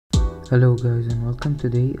Hello guys and welcome.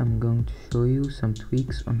 Today I'm going to show you some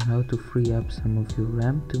tweaks on how to free up some of your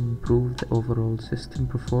RAM to improve the overall system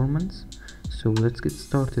performance. So let's get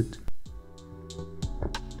started.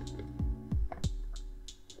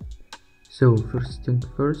 So first thing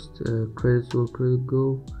first, credits where credit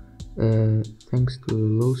go. Thanks to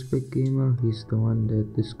Low-Spec Gamer, he's the one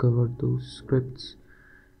that discovered those scripts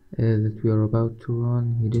that we are about to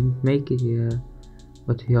run. He didn't make it yet,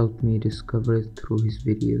 but he helped me discover it through his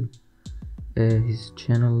video. His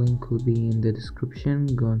channel link will be in the description.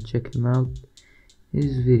 Go and check him out.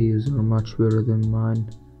 His videos are much better than mine,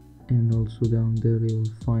 and also down there you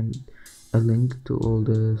will find a link to all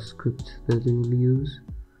the scripts that he will use.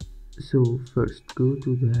 So first, go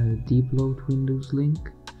to the debloat Windows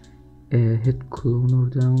link, hit clone or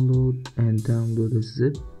download, and download a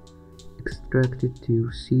zip. Extract it to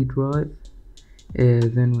your C drive.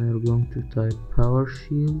 Then we are going to type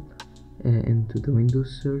PowerShell into the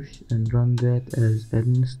Windows search and run that as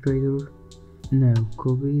administrator. Now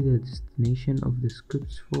copy the destination of the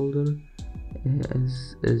scripts folder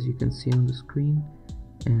as you can see on the screen,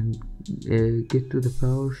 and get to the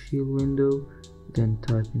PowerShell window, then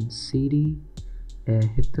type in cd,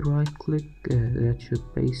 hit the right click, that should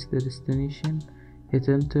paste the destination, hit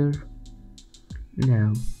enter.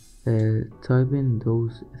 Now type in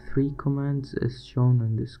those 3 commands as shown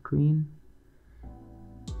on the screen.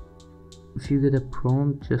 If you get a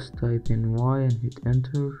prompt, just type in Y and hit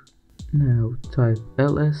enter. Now type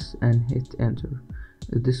ls and hit enter.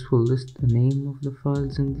 This will list the name of the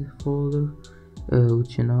files in the folder,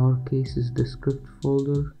 which in our case is the script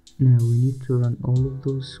folder. Now we need to run all of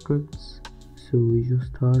those scripts, so we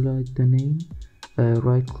just highlight the name,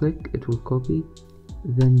 right click, it will copy,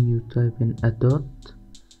 then you type in a dot,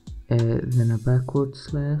 then a backward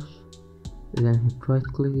slash, then hit right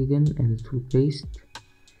click again and it will paste.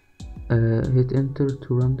 Hit enter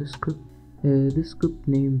to run the script. This script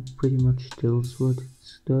name pretty much tells what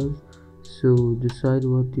it does, so decide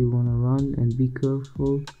what you want to run and be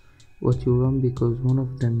careful what you run because one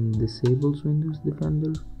of them disables Windows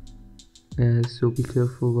Defender, so be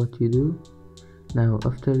careful what you do. Now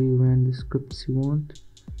after you ran the scripts you want,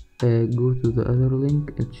 go to the other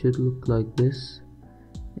link. It should look like this,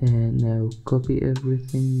 and now copy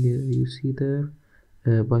everything you see there.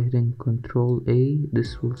 By hitting Ctrl A,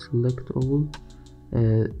 this will select all,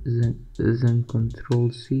 then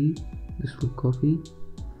Ctrl C, this will copy.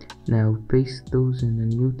 Now paste those in a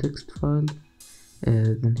new text file,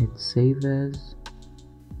 then hit save as,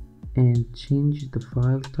 and change the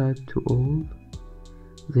file type to all,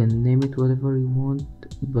 then name it whatever you want,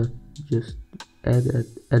 but just add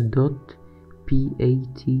a dot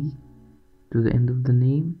 .pat to the end of the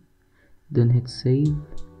name, then hit save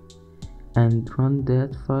and run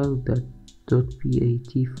that file, that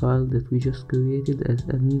 .pat file that we just created as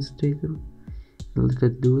administrator. Let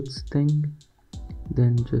it do its thing,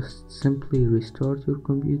 then just simply restart your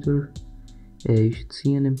computer. You should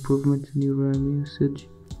see an improvement in your RAM usage.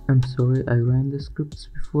 I'm sorry, I ran the scripts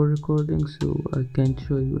before recording, so I can't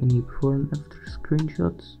show you any before and after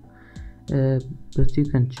screenshots, but you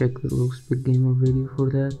can check the Low-Spec Gamer video for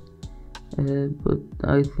that. But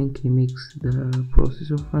I think he makes the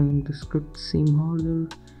process of running the script seem harder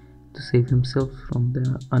to save himself from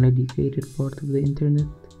the uneducated part of the internet.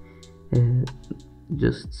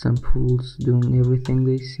 Just some fools doing everything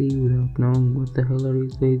they see without knowing what the hell are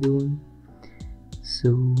they doing.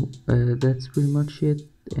 So that's pretty much it.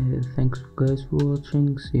 Thanks guys for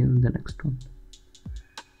watching. See you in the next one.